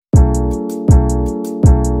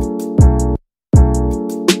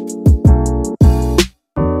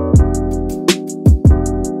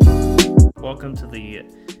Welcome to the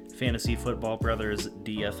Fantasy Football Brothers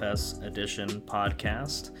DFS edition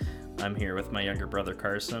podcast. I'm here with my younger brother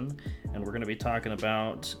Carson, and we're going to be talking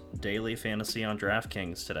about daily fantasy on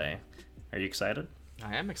DraftKings today. Are you excited?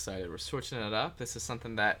 I am excited. We're switching it up. This is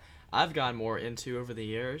something that I've gone more into over the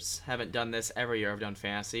years. Haven't done this every year I've done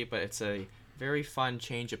fantasy, but it's a very fun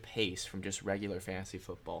change of pace from just regular fantasy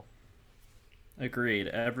football. Agreed.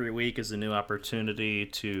 Every week is a new opportunity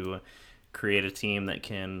to create a team that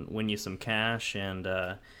can win you some cash and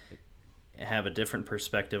have a different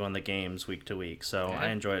perspective on the games week to week. So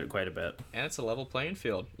I enjoy it quite a bit. And it's a level playing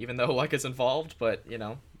field, even though luck is involved, but,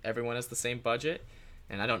 everyone has the same budget.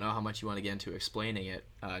 And I don't know how much you want to get into explaining it,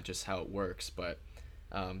 just how it works, but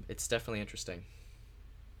it's definitely interesting.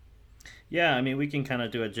 Yeah, I mean, we can kind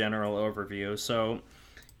of do a general overview. So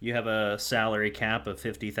you have a salary cap of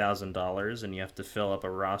 $50,000, and you have to fill up a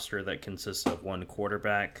roster that consists of one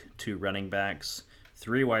quarterback, two running backs,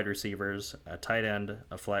 three wide receivers, a tight end,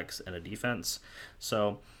 a flex, and a defense.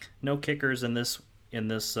 So no kickers in this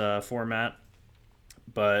format,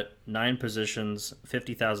 but 9 positions,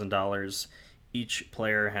 $50,000. Each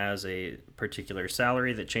player has a particular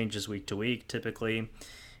salary that changes week to week, typically,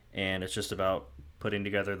 and it's just about putting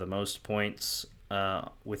together the most points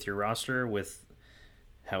with your roster with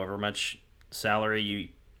however much salary you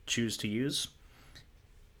choose to use.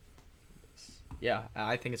 Yeah,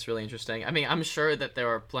 I think it's really interesting. I mean, I'm sure that there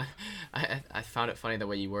are I found it funny the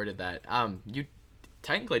way you worded that. You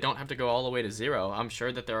technically don't have to go all the way to zero. I'm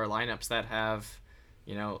sure that there are lineups that have,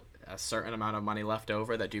 a certain amount of money left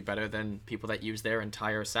over that do better than people that use their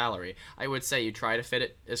entire salary. I would say you try to fit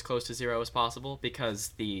it as close to zero as possible because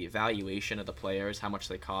the valuation of the players, how much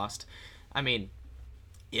they cost,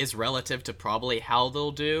 is relative to probably how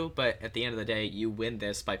they'll do, but at the end of the day, you win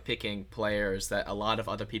this by picking players that a lot of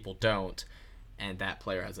other people don't, and that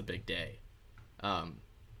player has a big day.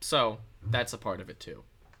 So that's a part of it too.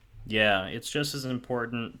 Yeah, it's just as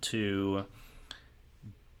important to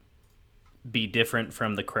be different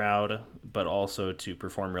from the crowd, but also to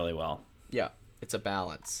perform really well. Yeah, it's a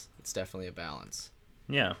balance. It's definitely a balance.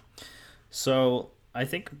 Yeah. So I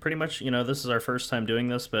think pretty much, this is our first time doing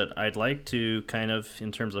this, but I'd like to kind of,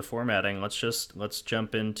 in terms of formatting, let's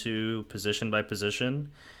jump into position by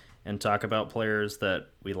position and talk about players that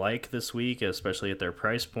we like this week, especially at their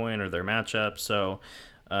price point or their matchup. So,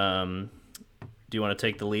 do you want to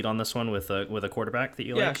take the lead on this one with a quarterback that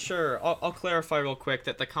you like? Yeah, sure. I'll clarify real quick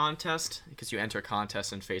that the contest, because you enter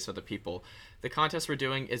contests and face other people, the contest we're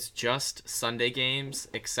doing is just Sunday games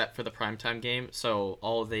except for the primetime game. So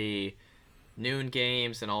all the noon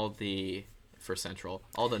games and all the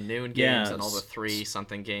noon games and all the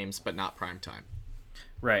 3-something games, but not primetime.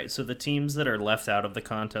 Right, so the teams that are left out of the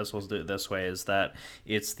contest, we'll do it this way, is that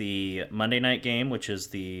it's the Monday night game, which is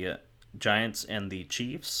the Giants and the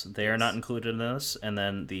Chiefs. They are not included in this. And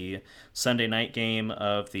then the Sunday night game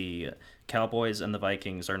of the Cowboys and the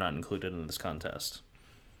Vikings are not included in this contest.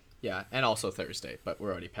 Yeah, and also Thursday, but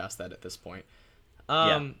we're already past that at this point.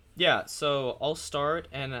 So I'll start,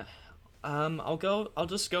 and I'll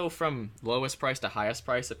just go from lowest price to highest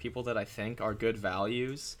price of people that I think are good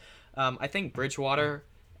values. I think Bridgewater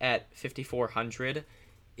at 5,400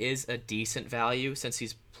 is a decent value since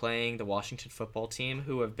he's playing the Washington football team,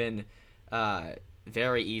 who have been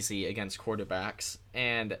very easy against quarterbacks.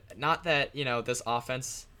 And not that, this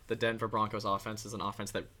offense, the Denver Broncos offense, is an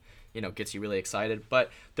offense that, gets you really excited. But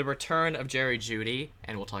the return of Jerry Jeudy,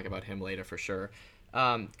 and we'll talk about him later for sure,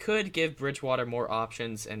 could give Bridgewater more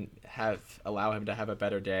options and allow him to have a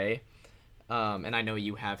better day. And I know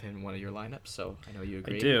you have him in one of your lineups, so I know you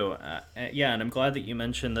agree. I do. And I'm glad that you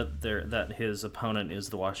mentioned that his opponent is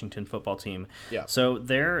the Washington football team. Yeah. So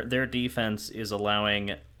their defense is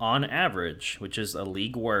allowing, on average, which is a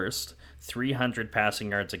league worst, 300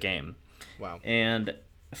 passing yards a game. Wow. And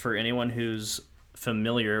for anyone who's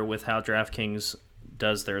familiar with how DraftKings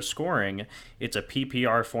does their scoring, it's a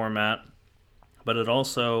PPR format, but it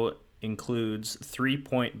also includes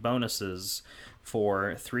 3-point bonuses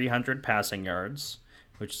for 300 passing yards,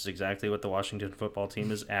 which is exactly what the Washington football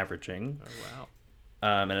team is averaging. Oh,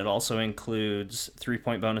 wow. And it also includes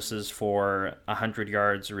 3-point bonuses for 100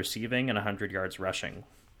 yards receiving and 100 yards rushing.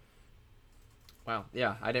 Wow.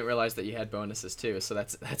 Yeah, I didn't realize that you had bonuses too, so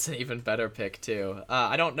that's an even better pick too.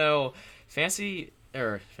 I don't know, Fantasy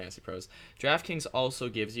Pros. DraftKings also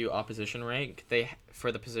gives you opposition rank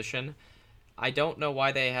for the position. I don't know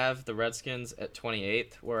why they have the Redskins at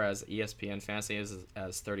 28th, whereas ESPN Fantasy is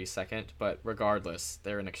as 32nd. But regardless,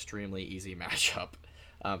 they're an extremely easy matchup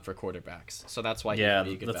for quarterbacks. So that's why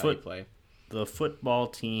you could value play. The football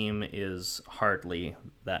team is hardly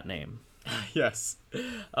that name. Yes.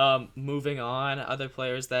 Moving on, other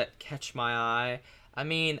players that catch my eye. I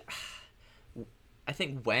mean, I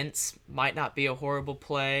think Wentz might not be a horrible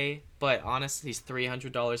play, but honestly, he's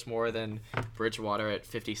 $300 more than Bridgewater at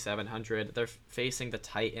 5,700. They're facing the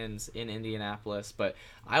Titans in Indianapolis, but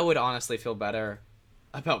I would honestly feel better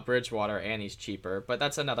about Bridgewater, and he's cheaper, but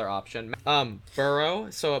that's another option. Burrow,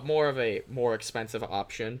 so more of a more expensive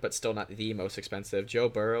option, but still not the most expensive. Joe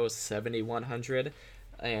Burrow is 7,100,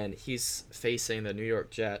 and he's facing the New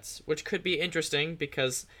York Jets, which could be interesting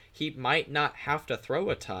because he might not have to throw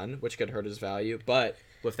a ton, which could hurt his value. But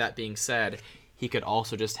with that being said, he could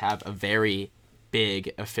also just have a very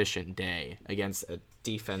big, efficient day against a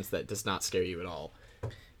defense that does not scare you at all.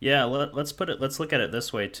 Yeah, let's put it. Let's look at it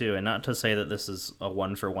this way too, and not to say that this is a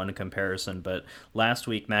one-for-one comparison, but last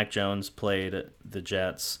week Mac Jones played the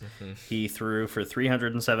Jets. He threw for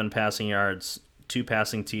 307 passing yards, 2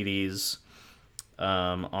 passing TDs,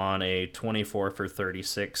 on a 24 for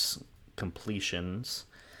 36 completions.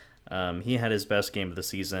 He had his best game of the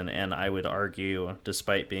season, and I would argue,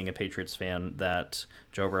 despite being a Patriots fan, that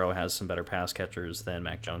Joe Burrow has some better pass catchers than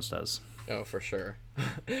Mac Jones does. Oh, for sure.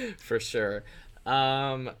 For sure.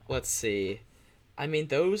 Let's see. I mean,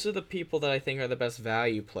 those are the people that I think are the best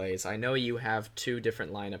value plays. I know you have two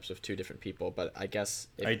different lineups of two different people, but I guess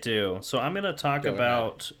I do. So I'm going to talk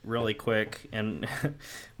about really quick, and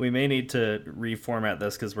we may need to reformat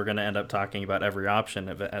this because we're going to end up talking about every option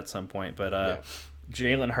at some point. But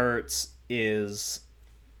Jalen Hurts is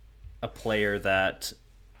a player that,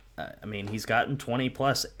 I mean, he's gotten 20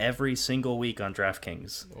 plus every single week on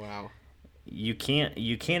DraftKings. Wow. You can't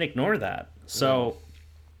ignore that. So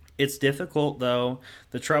it's difficult, though.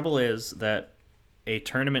 The trouble is that a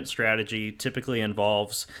tournament strategy typically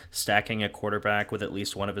involves stacking a quarterback with at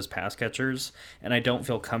least one of his pass catchers, and I don't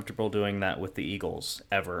feel comfortable doing that with the Eagles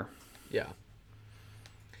ever. Yeah.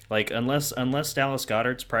 Like unless Dallas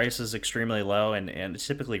Goedert's price is extremely low, and it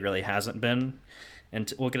typically really hasn't been,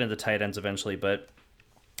 and we'll get into tight ends eventually, but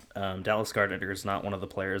Dallas Goedert is not one of the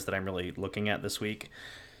players that I'm really looking at this week.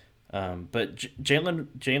 But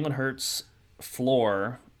Jalen Hurts'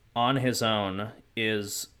 floor on his own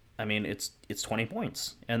is, I mean, it's 20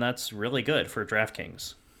 points, and that's really good for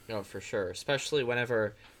DraftKings. Oh, for sure. Especially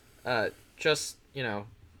whenever, just,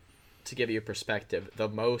 to give you a perspective, the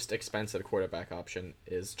most expensive quarterback option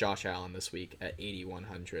is Josh Allen this week at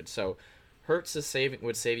 8,100. So Hurts would save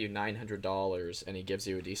you $900, and he gives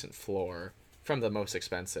you a decent floor from the most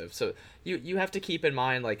expensive. So you have to keep in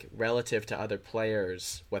mind, like, relative to other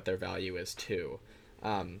players, what their value is too.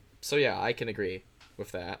 So yeah, I can agree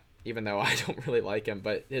with that, even though I don't really like him,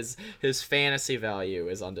 but his fantasy value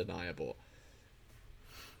is undeniable.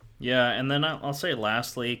 Yeah, and then I'll say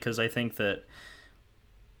lastly, because I think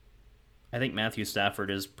Matthew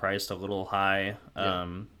Stafford is priced a little high,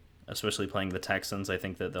 especially playing the Texans. I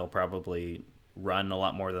think that they'll probably run a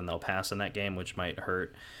lot more than they'll pass in that game, which might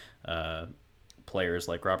hurt players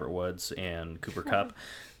like Robert Woods and Cooper Kupp.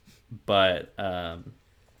 But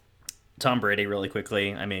Tom Brady, really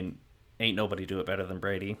quickly, I mean, ain't nobody do it better than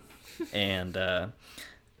Brady. And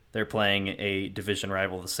they're playing a division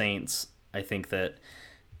rival, the Saints. I think that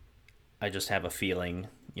I just have a feeling,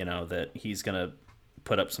 that he's going to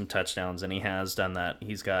put up some touchdowns, and he has done that.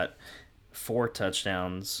 He's got 4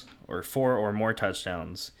 touchdowns, or 4 or more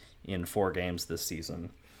touchdowns in 4 games this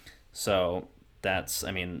season. So that's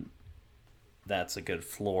a good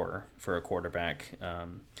floor for a quarterback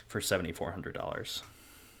for $7,400.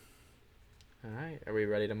 All right. Are we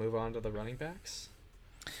ready to move on to the running backs?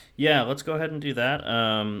 Yeah, let's go ahead and do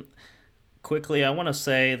that. Quickly, I want to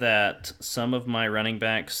say that some of my running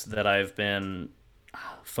backs that I've been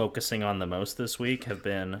focusing on the most this week have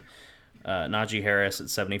been Najee Harris at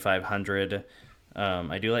 7,500.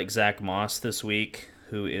 I do like Zach Moss this week,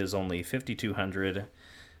 who is only 5,200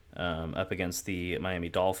 up against the Miami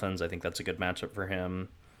Dolphins. I think that's a good matchup for him.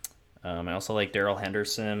 I also like Darrell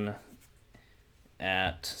Henderson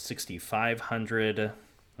at 6,500.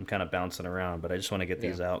 I'm kind of bouncing around, but I just want to get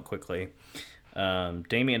these out quickly.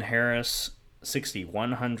 Damian Harris,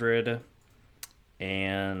 6,100.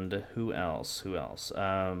 And who else?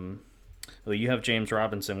 Well, you have James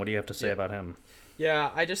Robinson. What do you have to say about him?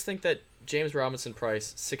 Yeah, I just think that James Robinson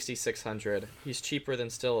price 6,600. He's cheaper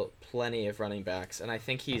than still plenty of running backs, and I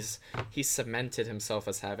think he's cemented himself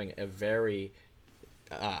as having a very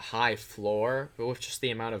high floor with just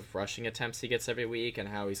the amount of rushing attempts he gets every week and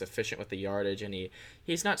how he's efficient with the yardage, and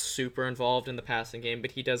he's not super involved in the passing game,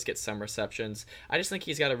 but he does get some receptions. I just think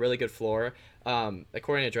he's got a really good floor.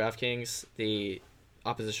 According to DraftKings, the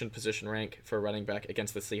opposition position rank for running back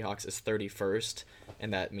against the Seahawks is 31st,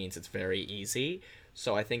 and that means it's very easy.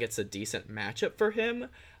 So I think it's a decent matchup for him.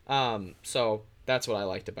 So that's what I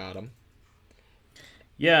liked about him.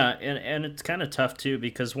 Yeah, and it's kind of tough too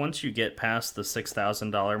because once you get past the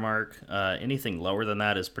 $6,000 mark, anything lower than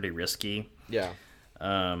that is pretty risky. Yeah,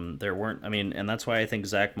 There weren't, I mean, and that's why I think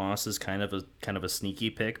Zach Moss is kind of a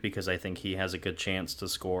sneaky pick because I think he has a good chance to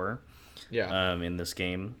score yeah. in this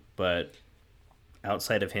game. But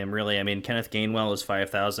outside of him, really, I mean, Kenneth Gainwell is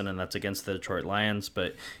 5,000, and that's against the Detroit Lions.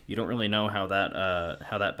 But you don't really know how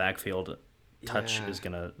that backfield touch Yeah. is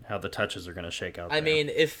gonna how the touches are gonna shake out I there. mean,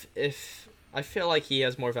 if I feel like he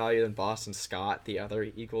has more value than Boston Scott, the other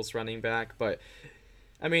Eagles running back, but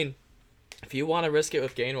I mean, if you want to risk it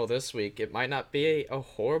with Gainwell this week, it might not be a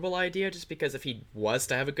horrible idea just because if he was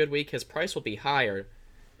to have a good week, his price will be higher.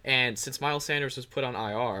 And since Miles Sanders was put on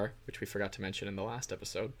IR, which we forgot to mention in the last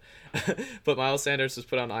episode, but Miles Sanders was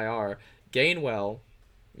put on IR, Gainwell,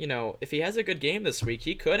 if he has a good game this week,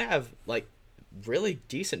 he could have like really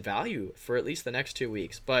decent value for at least the next 2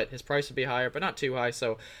 weeks. But his price would be higher, but not too high.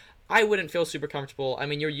 So I wouldn't feel super comfortable. I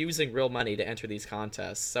mean, you're using real money to enter these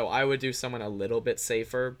contests, so I would do someone a little bit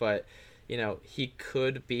safer. But he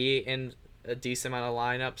could be in a decent amount of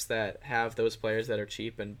lineups that have those players that are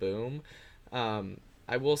cheap and boom.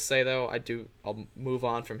 I will say though, I'll move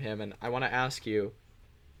on from him, and I want to ask you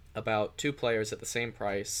about two players at the same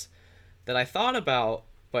price that I thought about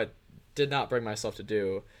but did not bring myself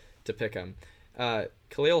to pick them.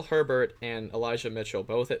 Khalil Herbert and Elijah Mitchell,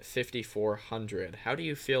 both at 5,400. How do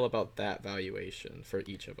you feel about that valuation for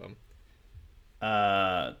each of them?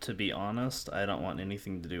 To be honest, I don't want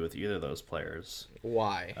anything to do with either of those players.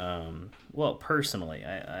 Why? Well, personally,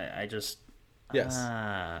 I just Yes.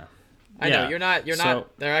 uh, I know yeah. you're not. You're So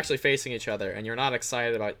not. They're actually facing each other, and you're not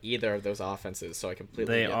excited about either of those offenses. So I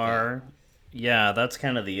completely they get that. are. Yeah, that's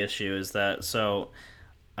kind of the issue. Is that so?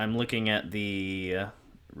 I'm looking at the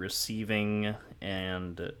receiving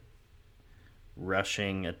and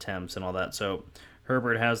rushing attempts and all that. So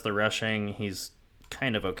Herbert has the rushing. He's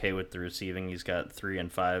kind of okay with the receiving. He's got 3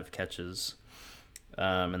 and 5 catches.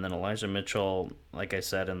 And then Elijah Mitchell, like I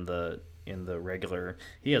said in the regular,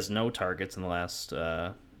 he has no targets in the last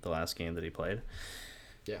game that he played.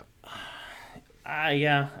 Yeah.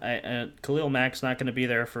 Yeah, Khalil Mack's not going to be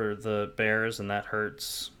there for the Bears, and that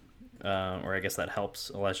hurts, or I guess that helps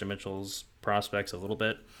Elijah Mitchell's prospects a little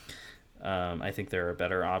bit. I think there are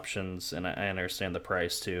better options, and I understand the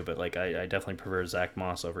price too, but like I definitely prefer Zach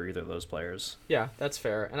Moss over either of those players. Yeah, that's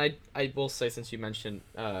fair. And I will say, since you mentioned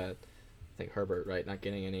I think Herbert, right, not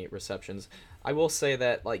getting any receptions, I will say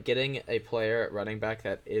that like getting a player at running back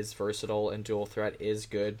that is versatile and dual threat is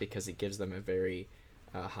good because it gives them a very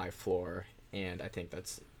high floor, and I think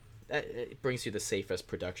that it brings you the safest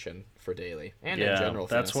production for daily and in Yeah, general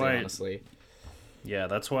that's fantasy, why. honestly. Yeah,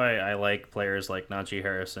 that's why I like players like Najee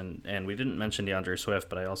Harris, and we didn't mention DeAndre Swift,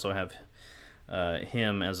 but I also have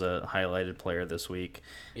him as a highlighted player this week.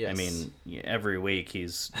 I Yes. mean, every week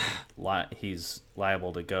he's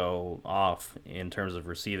liable to go off in terms of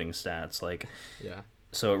receiving stats. Like, Yeah.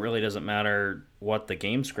 so it really doesn't matter what the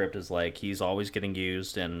game script is like. He's always getting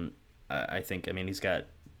used, and I think, I mean, he's got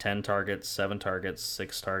 10 targets, 7 targets,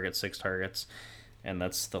 6 targets, 6 targets, and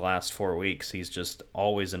that's the last 4 weeks. He's just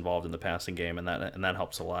always involved in the passing game, and that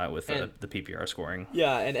helps a lot with And the PPR scoring.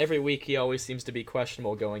 yeah, and every week he always seems to be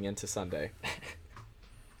questionable going into Sunday.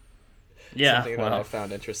 Yeah, Something that I well,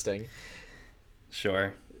 found interesting.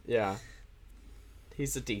 sure. Yeah.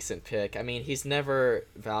 He's a decent pick. I mean, he's never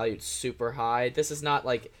valued super high. This is not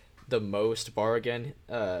like the most bargain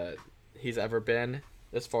he's ever been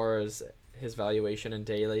as far as his valuation in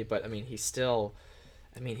daily, but I mean, he's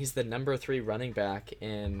the number 3 running back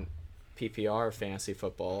in PPR fantasy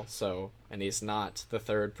football. So, and he's not the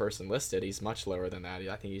third person listed. He's much lower than that.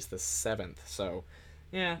 I think he's the 7th. So,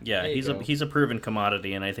 yeah, Yeah, there you go. he's a proven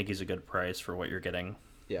commodity, and I think he's a good price for what you're getting.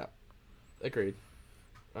 Yeah, agreed.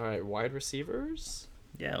 All right, wide receivers.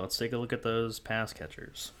 Yeah, let's take a look at those pass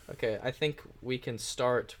catchers. Okay, I think we can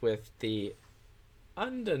start with the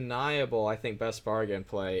undeniable, I think, best bargain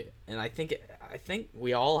play, and I think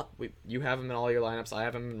you have him in all your lineups. I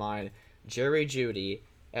have him in mine. Jerry Judy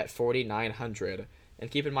at 4,900,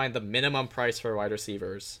 and keep in mind the minimum price for wide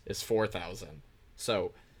receivers is 4,000.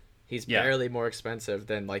 So he's Yeah, barely more expensive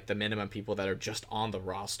than like the minimum people that are just on the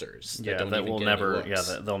rosters that yeah, don't that even will get any never. Yeah,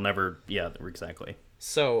 looks. they'll never. Yeah, exactly.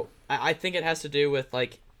 So I think it has to do with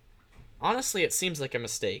like honestly, it seems like a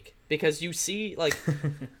mistake because you see like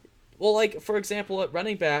well, like for example, at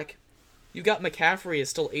running back, you got McCaffrey is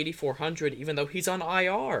still 8,400 even though he's on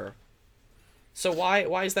IR. So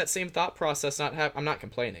why is that same thought process not I'm not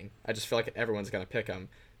complaining. I just feel like everyone's gonna pick him.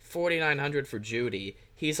 4,900 for Judy.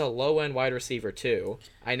 He's a low end wide receiver too.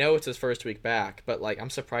 I know it's his first week back, but like I'm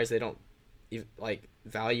surprised they don't like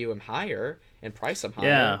value him higher and price him higher,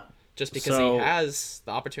 Yeah. just because he So, has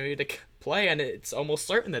the opportunity to play, and it's almost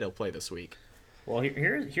certain that he'll play this week. well,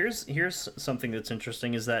 here's something that's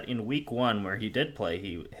interesting is that in week 1 where he did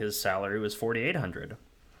play, his salary was 4,800.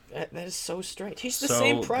 That is so strange. He's the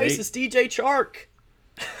same So price as DJ Chark.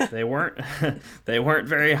 they weren't they weren't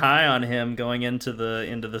very high on him going into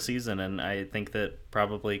the season, and I think that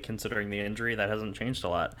probably considering the injury, that hasn't changed a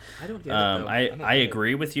lot. I don't get it though. I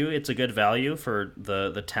agree with you. It's a good value for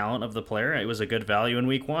the talent of the player. It was a good value in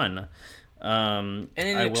week 1. And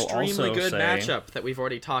an I will extremely also good say, matchup that we've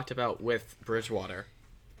already talked about with Bridgewater.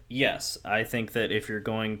 yes, I think that if you're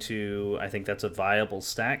going to, I think that's a viable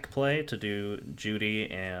stack play to do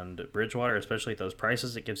Judy and Bridgewater, especially at those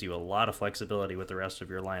prices. It gives you a lot of flexibility with the rest of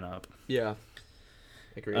your lineup. Yeah,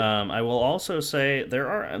 agreed. I will also say there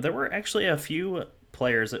were actually a few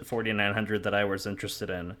players at 4,900 that I was interested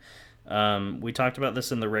in. We talked about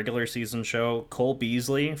this in the regular season show. Cole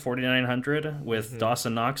Beasley, 4,900, with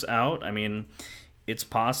Dawson Knox out. I mean, it's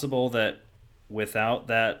possible that without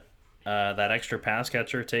that extra pass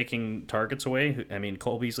catcher taking targets away, I mean,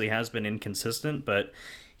 Cole Beasley has been inconsistent, but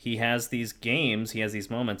he has these games, he has these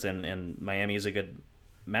moments, and Miami is a good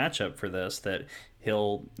matchup for this, that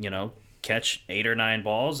he'll, catch 8 or 9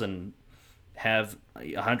 balls and have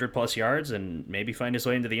 100 plus yards and maybe find his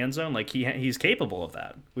way into the end zone. Like he's capable of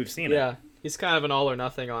that. We've seen it. Yeah, he's kind of an all or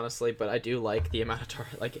nothing, honestly, but I do like the amount of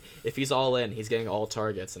like if he's all in, he's getting all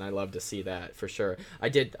targets, and I love to see that for sure.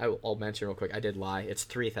 I'll mention real quick, I did lie. It's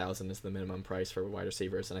 3,000 is the minimum price for wide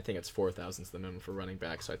receivers, and I think it's 4,000 is the minimum for running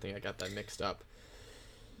back. So I think I got that mixed up.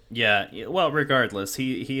 Yeah. Well, regardless,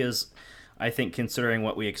 he is. I think considering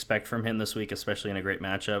what we expect from him this week, especially in a great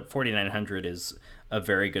matchup, 4,900 is a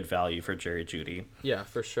very good value for Jerry Jeudy. Yeah,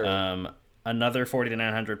 for sure. Another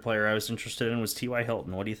 4,900 player I was interested in was T.Y.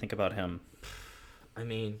 Hilton. What do you think about him? I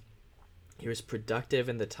mean, he was productive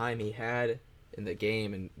in the time he had in the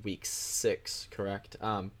game in week 6, correct?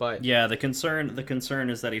 But yeah, the concern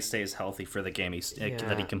is that he stays healthy for the game.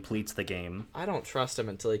 That he completes the game. I don't trust him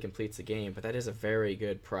until he completes the game, but that is a very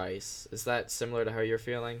good price. Is that similar to how you're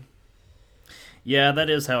feeling? Yeah, that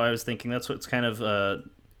is how I was thinking. That's what's kind of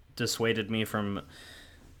dissuaded me from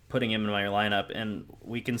putting him in my lineup. And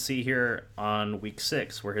we can see here on week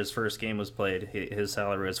 6, where his first game was played, his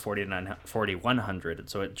salary was 4,100.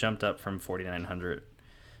 So it jumped up from 4,900,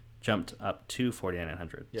 jumped up to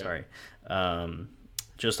 4,900. Yeah. Sorry,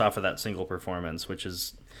 just off of that single performance, which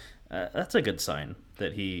is that's a good sign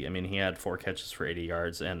that he had 4 catches for 80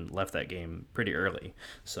 yards and left that game pretty early.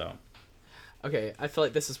 So. Okay, I feel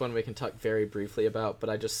like this is one we can talk very briefly about, but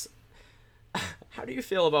how do you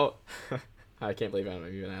feel about, I can't believe I'm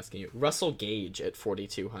even asking you, Russell Gage at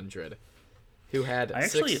 4,200, who had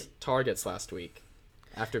 6 targets last week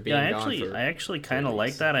after being gone for I actually kind of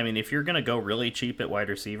like that. I mean, if you're going to go really cheap at wide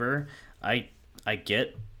receiver, I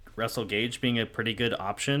get Russell Gage being a pretty good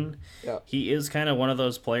option. Yeah. He is kind of one of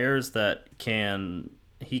those players that can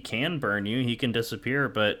burn you, he can disappear,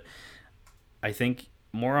 but I think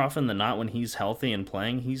more often than not, when he's healthy and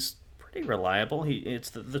playing, he's pretty reliable.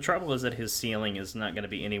 The trouble is that his ceiling is not going to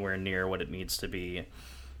be anywhere near what it needs to be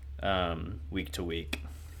week to week.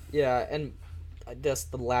 Yeah, and I guess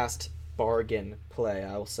the last bargain play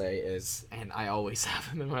I will say is, and I always have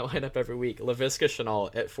him in my lineup every week, Laviska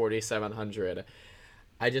Shenault at 4,700.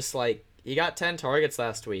 I just he got 10 targets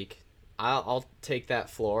last week. I'll take that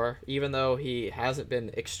floor, even though he hasn't been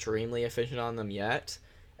extremely efficient on them yet.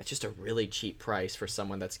 It's just a really cheap price for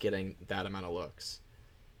someone that's getting that amount of looks.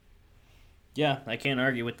 Yeah, I can't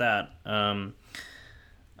argue with that.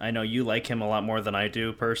 I know you like him a lot more than I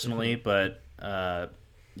do personally, but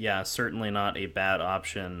yeah, certainly not a bad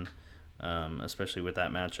option, especially with that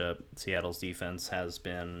matchup. Seattle's defense has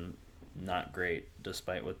been not great,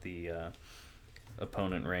 despite what the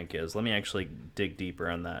opponent rank is. Let me actually dig deeper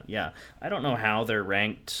on that. Yeah, I don't know how they're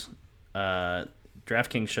ranked.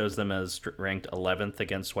 DraftKings shows them as ranked 11th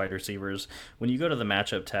against wide receivers. When you go to the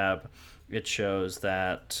matchup tab, it shows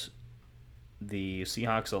that the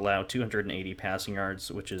Seahawks allow 280 passing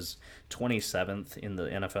yards, which is 27th in the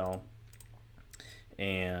NFL,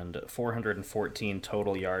 and 414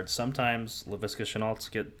 total yards. Sometimes Laviska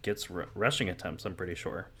Shenault gets rushing attempts, I'm pretty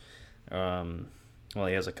sure. Well,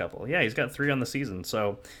 he has a couple. Yeah, he's got 3 on the season,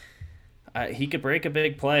 so he could break a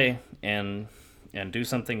big play and do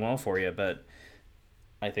something well for you, but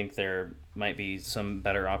I think there might be some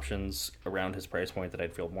better options around his price point that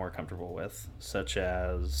I'd feel more comfortable with, such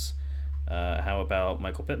as how about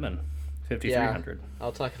Michael Pittman, 5,300. Yeah,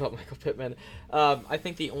 I'll talk about Michael Pittman. I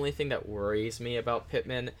think the only thing that worries me about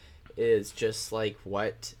Pittman is just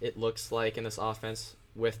what it looks like in this offense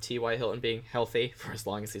with T.Y. Hilton being healthy for as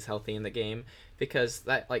long as he's healthy in the game, because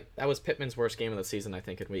that was Pittman's worst game of the season, I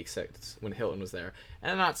think, in Week 6 when Hilton was there.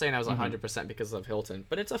 And I'm not saying that was 100% because of Hilton,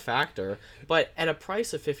 but it's a factor. But at a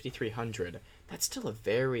price of 5,300, that's still a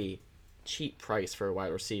very cheap price for a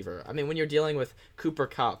wide receiver. I mean, when you're dealing with Cooper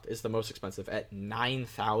Kupp is the most expensive at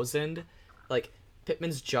 9,000, like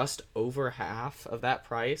Pittman's just over half of that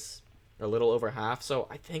price, a little over half. So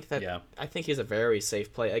I think he's a very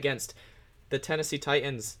safe play against the Tennessee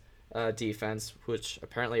Titans defense, which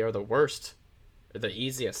apparently are the worst, the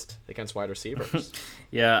easiest against wide receivers.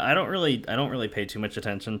 Yeah, I don't really pay too much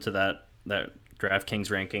attention to that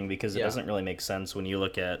DraftKings ranking because it doesn't really make sense when you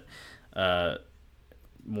look at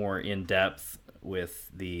more in depth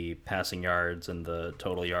with the passing yards and the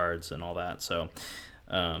total yards and all that. So,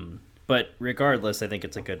 but regardless, I think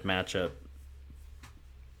it's a good matchup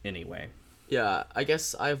anyway. Yeah, I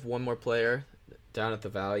guess I have one more player down at the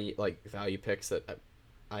value picks that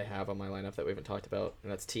I have on my lineup that we haven't talked about,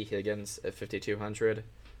 and that's T. Higgins at 5,200.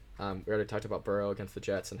 We already talked about Burrow against the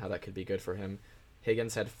Jets and how that could be good for him.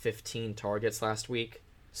 Higgins had 15 targets last week,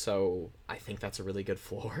 so I think that's a really good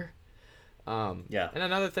floor. Yeah. And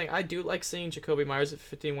another thing, I do like seeing Jacoby Myers at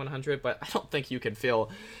 5,100, but I don't think you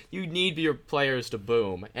need your players to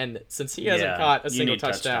boom. And since he hasn't caught a single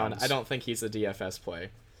touchdown, I don't think he's a DFS play.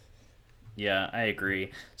 Yeah, I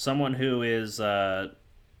agree. Someone who is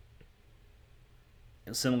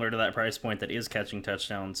similar to that price point that is catching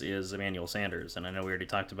touchdowns is Emmanuel Sanders, and I know we already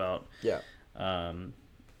talked about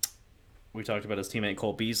we talked about his teammate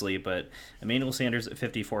Cole Beasley, but Emmanuel Sanders at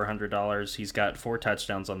 $5,400. He's got 4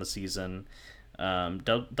 touchdowns on the season,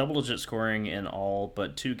 double-digit scoring in all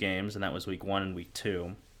but 2 games, and that was Week 1 and Week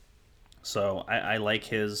 2. So I like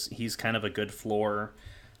he's kind of a good floor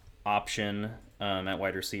option at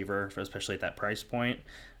wide receiver, especially at that price point.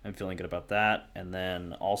 I'm feeling good about that. And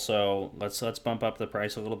then also let's bump up the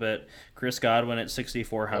price a little bit. Chris Godwin at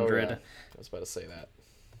 6,400. Oh, yeah. I was about to say that.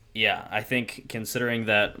 Yeah, I think considering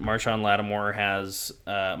that Marshawn Lattimore has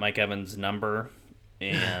Mike Evans' number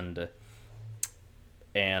and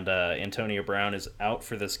Antonio Brown is out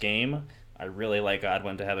for this game, I really like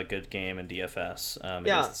Godwin to have a good game in DFS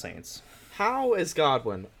against the Saints. How is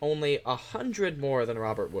Godwin only 100 more than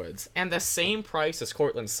Robert Woods and the same price as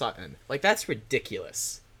Cortland Sutton? Like, that's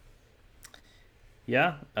ridiculous.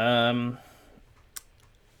 Yeah. I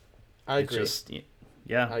agree.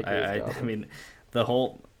 I mean,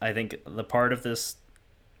 I think the part of this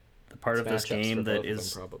game that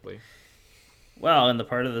is probably. Well, and the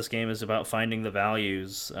part of this game is about finding the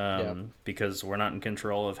values because we're not in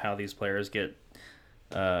control of how these players get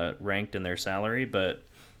ranked in their salary, but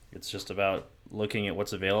it's just about looking at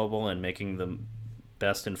what's available and making the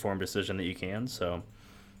best informed decision that you can. So,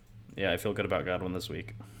 yeah, I feel good about Godwin this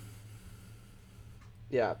week.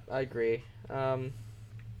 Yeah, I agree. Anyone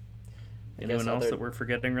else that we're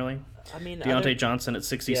forgetting, really? I mean, Deontay Johnson at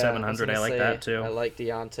 6,700. I like that, too. I like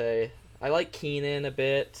Deontay. I like Keenan a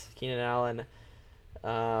bit. Keenan Allen.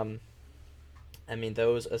 I mean,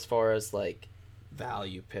 those as far as, like,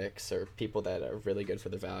 value picks or people that are really good for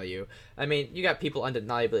the value. I mean, you got people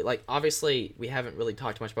undeniably, like, obviously we haven't really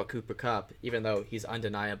talked much about Cooper Kupp, even though he's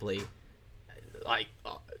undeniably like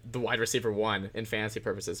the wide receiver 1 in fantasy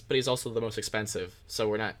purposes, but he's also the most expensive, so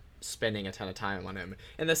we're not spending a ton of time on him.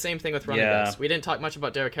 And the same thing with running backs. We didn't talk much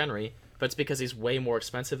about Derrick Henry, but it's because he's way more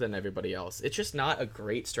expensive than everybody else. It's just not a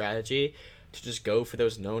great strategy to just go for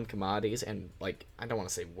those known commodities and, like, I don't want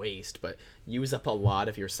to say waste, but use up a lot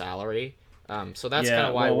of your salary. So that's kind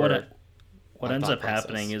of why what ends up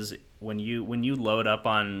happening is when you load up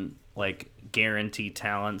on, like, guaranteed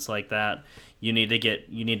talents like that, you need to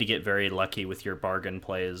get very lucky with your bargain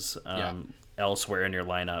plays elsewhere in your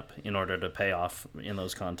lineup in order to pay off in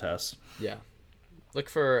those contests. Yeah, look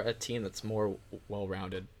for a team that's more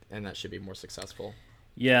well-rounded, and that should be more successful.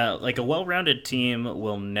 Yeah, like a well-rounded team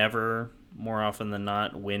will never, more often than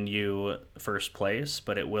not, win you first place,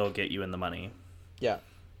 but it will get you in the money. Yeah.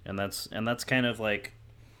 And that's kind of like,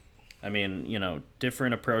 I mean, you know,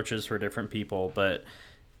 different approaches for different people, but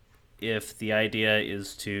if the idea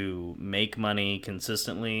is to make money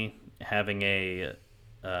consistently, having a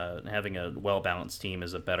well-balanced team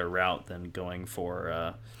is a better route than going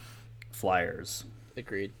for flyers.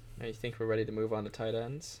 Agreed. Now you think we're ready to move on to tight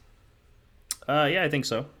ends? Yeah, I think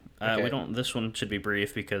so. Okay. This one should be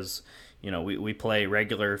brief because, you know, we play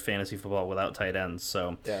regular fantasy football without tight ends,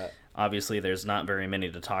 so obviously there's not very many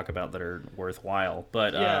to talk about that are worthwhile.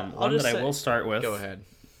 But one that I will start with. Go ahead.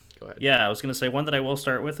 Yeah, I was going to say one that I will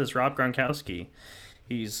start with is Rob Gronkowski.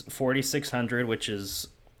 He's 4,600, which is,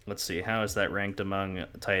 let's see, how is that ranked among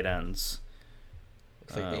tight ends?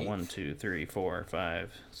 It's like One, eighth. two, three, four,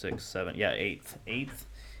 five, six, seven. Yeah, eighth.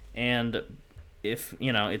 And if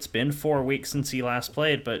it's been 4 weeks since he last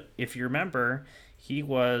played, but if you remember, he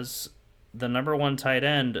was the number one tight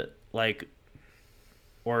end, like,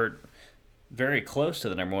 or very close to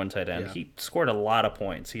the number one tight end. Yeah. He scored a lot of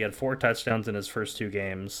points. He had 4 touchdowns in his first 2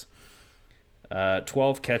 games,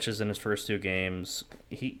 12 catches in his first 2 games.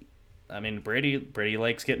 Brady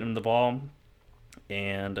likes getting him the ball,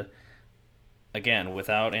 and again,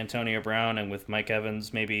 without Antonio Brown and with Mike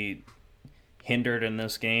Evans maybe hindered in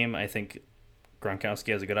this game, I think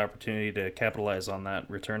Gronkowski has a good opportunity to capitalize on that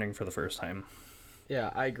returning for the first time. Yeah,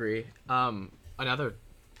 I agree. Another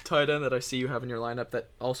tight end that I see you have in your lineup that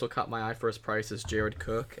also caught my eye for his price is Jared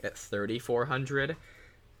Cook at 3,400.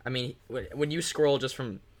 I mean, when you scroll just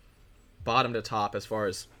from bottom to top as far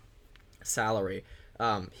as salary,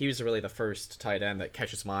 he was really the first tight end that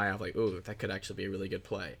catches my eye. I'm like, ooh, that could actually be a really good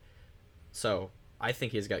play. So I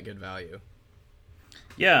think he's got good value.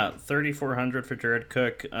 Yeah, 3,400 for Jared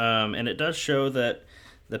Cook, and it does show that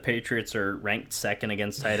the Patriots are ranked second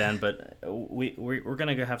against tight end, but we're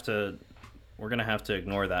gonna have to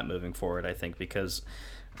ignore that moving forward, I think, because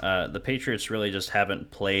the Patriots really just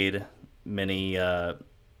haven't played many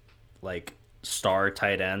like star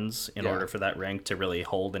tight ends in order for that rank to really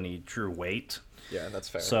hold any true weight. Yeah, that's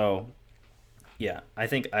fair. So, yeah, I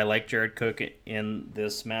think I like Jared Cook in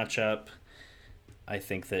this matchup. I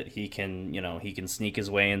think that he can sneak his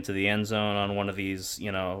way into the end zone on one of these,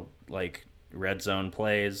 like red zone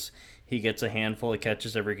plays. He gets a handful of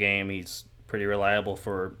catches every game. He's pretty reliable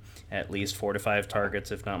for at least 4 to 5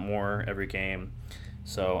 targets, if not more, every game.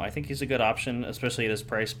 So I think he's a good option, especially at his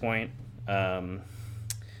price point.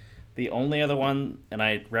 The only other one, and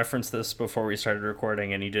I referenced this before we started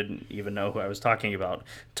recording, and you didn't even know who I was talking about,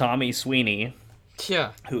 Tommy Sweeney.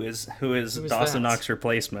 Yeah. Who is Dawson Knox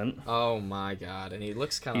replacement? Oh my god, and he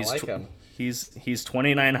looks kind of like him. He's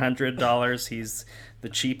 $2,900. He's the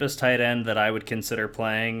cheapest tight end that I would consider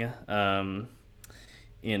playing in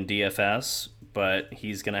DFS, but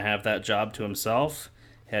he's gonna have that job to himself.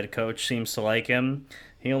 Head coach seems to like him.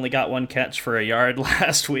 He only got 1 catch for a yard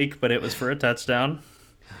last week, but it was for a touchdown.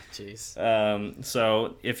 Jeez.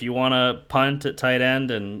 So if you want to punt at tight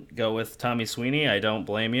end and go with Tommy Sweeney, I don't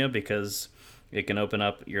blame you, because it can open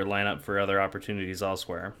up your lineup for other opportunities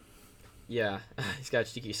elsewhere. Yeah, he's got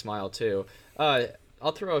a cheeky smile too.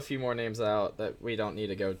 I'll throw a few more names out that we don't need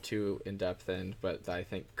to go too in depth in, but that I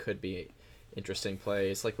think could be interesting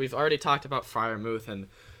plays. Like we've already talked about Freiermuth and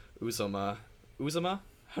Uzama. Uzama?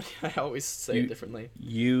 How do I always say it differently?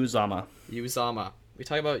 Uzama. We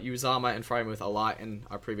talk about Uzama and Freiermuth a lot in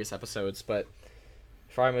our previous episodes, but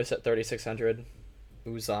Freiermuth's at 3,600,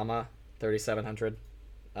 Uzama 3,700.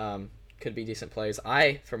 Could be decent plays.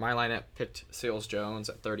 For my lineup, picked Seals Jones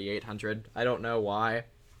at 3,800. I don't know why.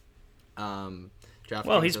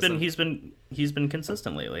 Well, he's been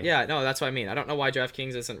consistent lately. Yeah, no, that's what I mean. I don't know why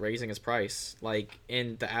DraftKings isn't raising his price. Like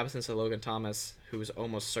in the absence of Logan Thomas, who's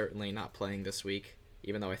almost certainly not playing this week,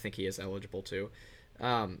 even though I think he is eligible to.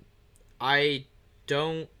 I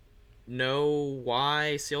don't know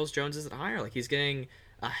why Seals Jones isn't higher. Like he's getting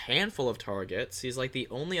a handful of targets. He's like the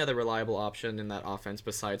only other reliable option in that offense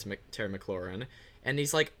besides Terry McLaurin, and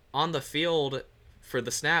he's like on the field for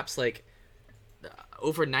the snaps, like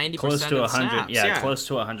over 90% close to of 100. snaps. Yeah, close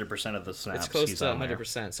to 100% of the snaps. It's close to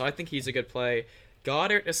 100%. So I think he's a good play.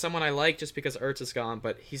 Goddard is someone I like just because Ertz is gone,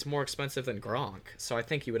 but he's more expensive than Gronk. So I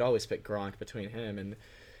think you would always pick Gronk between him and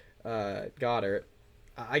Goddard.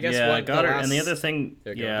 I guess Goddard. And the other thing,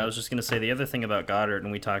 I was just going to say the other thing about Goddard,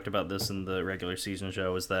 and we talked about this in the regular season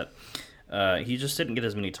show, is that he just didn't get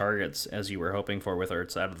as many targets as you were hoping for with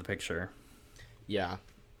Ertz out of the picture. Yeah,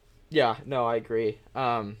 no, I agree.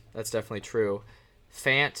 That's definitely true.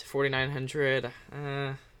 Fant, 4,900.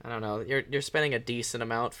 I don't know. You're spending a decent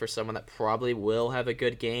amount for someone that probably will have a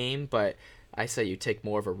good game, but I say you take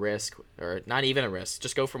more of a risk, or not even a risk.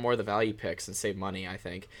 Just go for more of the value picks and save money, I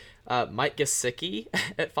think. Mike Gesicki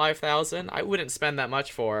at 5,000. I wouldn't spend that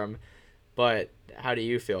much for him, but how do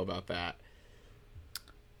you feel about that?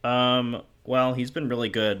 Well, he's been really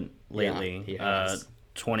good lately. Yeah, he has.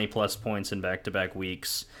 20-plus points in back-to-back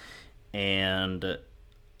weeks, and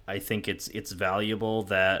I think it's valuable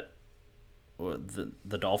that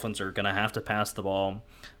the Dolphins are going to have to pass the ball.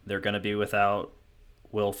 They're going to be without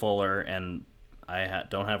Will Fuller, and I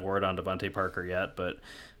don't have word on Devontae Parker yet, but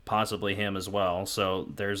possibly him as well. So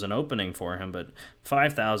there's an opening for him, but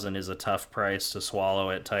 5,000 is a tough price to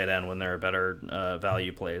swallow at tight end when there are better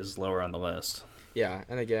value plays lower on the list. Yeah,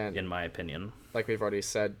 and again, in my opinion, like we've already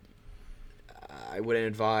said, I wouldn't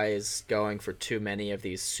advise going for too many of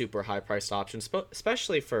these super high-priced options,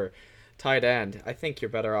 especially for tight end, I think you're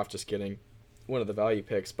better off just getting one of the value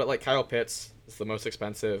picks. But like Kyle Pitts is the most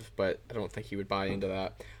expensive, but I don't think he would buy into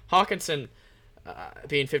that. Hawkinson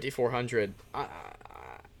being 5,400,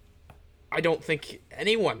 I don't think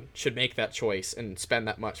anyone should make that choice and spend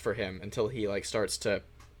that much for him until he like starts to.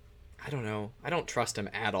 I don't know. I don't trust him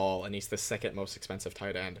at all, and he's the second most expensive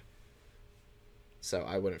tight end. So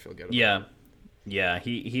I wouldn't feel good about Yeah, it. yeah,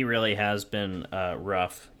 he really has been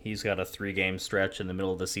rough. He's got a 3 game stretch in the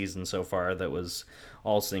middle of the season so far that was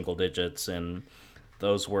all single digits, and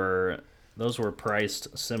those were those were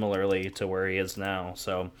priced similarly to where he is now.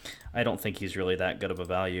 So I don't think he's really that good of a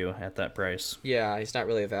value at that price. Yeah, he's not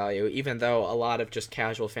really a value, even though a lot of just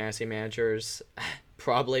casual fantasy managers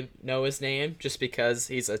probably know his name just because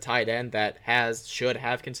he's a tight end that should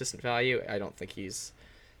have consistent value. I don't think he's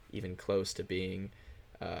even close to being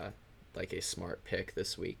uh, like a smart pick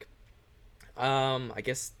this week. I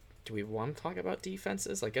guess do we want to talk about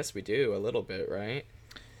defenses? I guess we do a little bit, right?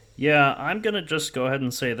 Yeah, I'm gonna just go ahead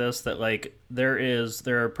and say this that like there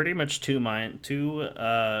are pretty much two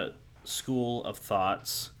school of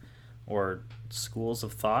thoughts or schools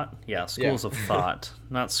of thought. Yeah, Yeah. schools of thought,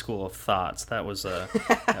 not school of thoughts. That was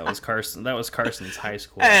Carson. That was Carson's high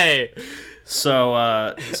school. Hey.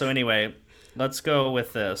 So anyway, let's go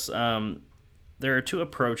with this. There are two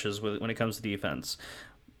approaches when it comes to defense.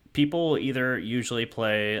 People will either usually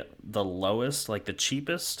play the lowest, like the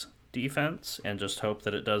cheapest defense, and just hope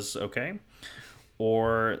that it does okay,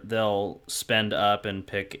 or they'll spend up and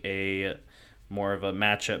pick a more of a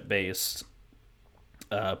matchup based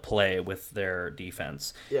play with their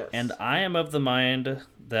defense. Yes. And I am of the mind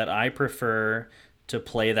that I prefer to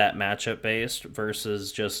play that matchup based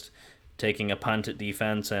versus just taking a punt at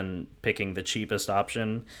defense and picking the cheapest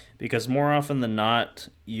option, because more often than not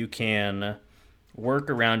you can work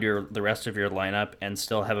around the rest of your lineup and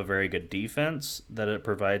still have a very good defense that it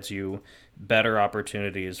provides you better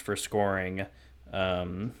opportunities for scoring.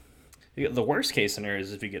 The worst case scenario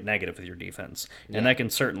is if you get negative with your defense, and that can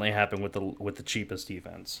certainly happen with the cheapest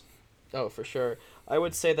defense. Oh, for sure. I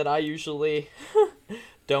would say that I usually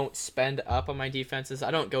don't spend up on my defenses.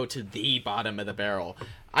 I don't go to the bottom of the barrel.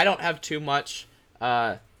 I don't have too much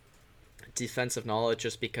defensive knowledge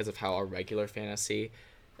just because of how our regular fantasy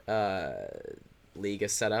league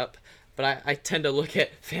is set up. But I tend to look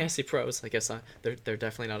at Fantasy Pros. I guess they're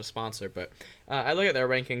definitely not a sponsor, but I look at their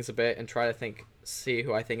rankings a bit and try to see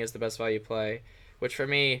who I think is the best value play. Which for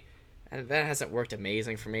me, and that hasn't worked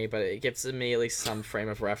amazing for me, but it gives me at least some frame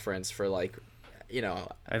of reference for like,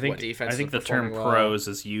 what defense. I think the term pros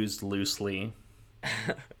is used loosely.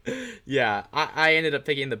 Yeah, I ended up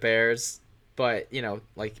picking the Bears, but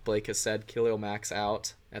like Blake has said, Khalil Mack's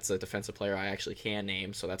out. That's a defensive player I actually can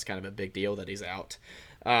name, so that's kind of a big deal that he's out.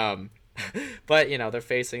 But they're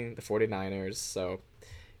facing the 49ers, so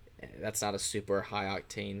that's not a super high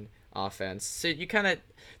octane offense. So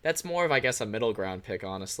that's more of, I guess, a middle ground pick,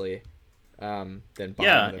 honestly, than bottom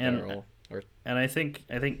of the barrel. And I think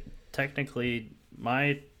technically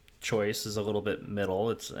my choice is a little bit middle.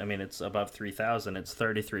 It's above 3,000. It's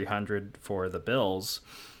 3,300 for the Bills,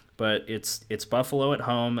 but it's Buffalo at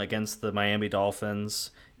home against the Miami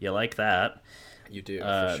Dolphins. You like that? You do,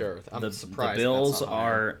 for sure. I'm surprised the Bills that's not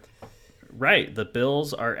higher. Right. The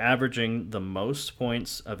Bills are averaging the most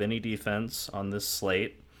points of any defense on this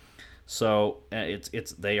slate. So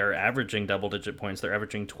they are averaging double-digit points. They're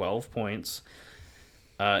averaging 12 points.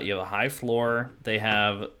 You have a high floor. They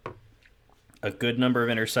have a good number of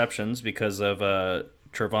interceptions because of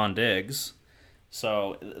Trevon Diggs.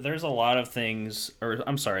 So there's a lot of things. Or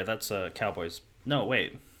I'm sorry, that's Cowboys. No,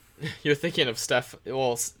 wait. You're thinking of Steph.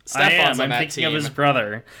 Well, Stephon's I am. on I'm that thinking team, of his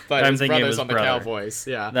brother. but I'm his thinking of brother's his on the brother. Cowboys.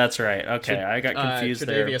 Yeah, That's right. Okay, I got confused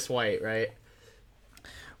there. Tre'Davious White, right?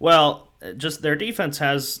 Well, just their defense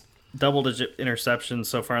has double-digit interceptions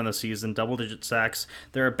so far in the season, double-digit sacks.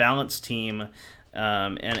 They're a balanced team,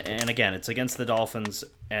 and again, it's against the Dolphins,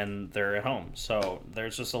 and they're at home. So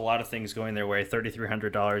there's just a lot of things going their way.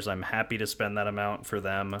 $3,300. I'm happy to spend that amount for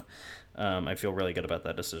them. I feel really good about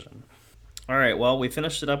that decision. All right, well, we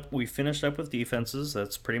finished up with defenses.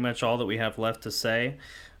 That's pretty much all that we have left to say.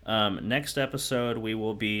 Next episode, we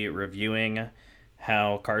will be reviewing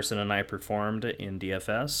how Carson and I performed in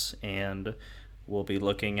DFS, and we'll be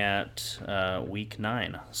looking at Week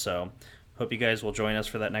 9. So hope you guys will join us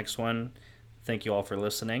for that next one. Thank you all for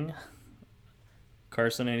listening.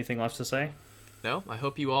 Carson, anything left to say? No, I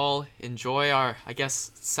hope you all enjoy our, I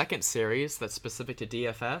guess, second series that's specific to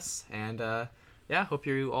DFS, and hope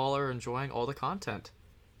you all are enjoying all the content.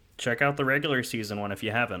 Check out the regular season one if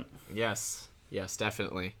you haven't. Yes,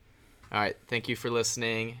 definitely. All right, thank you for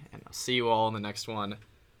listening, and I'll see you all in the next one.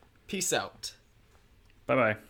 Peace out. Bye-bye.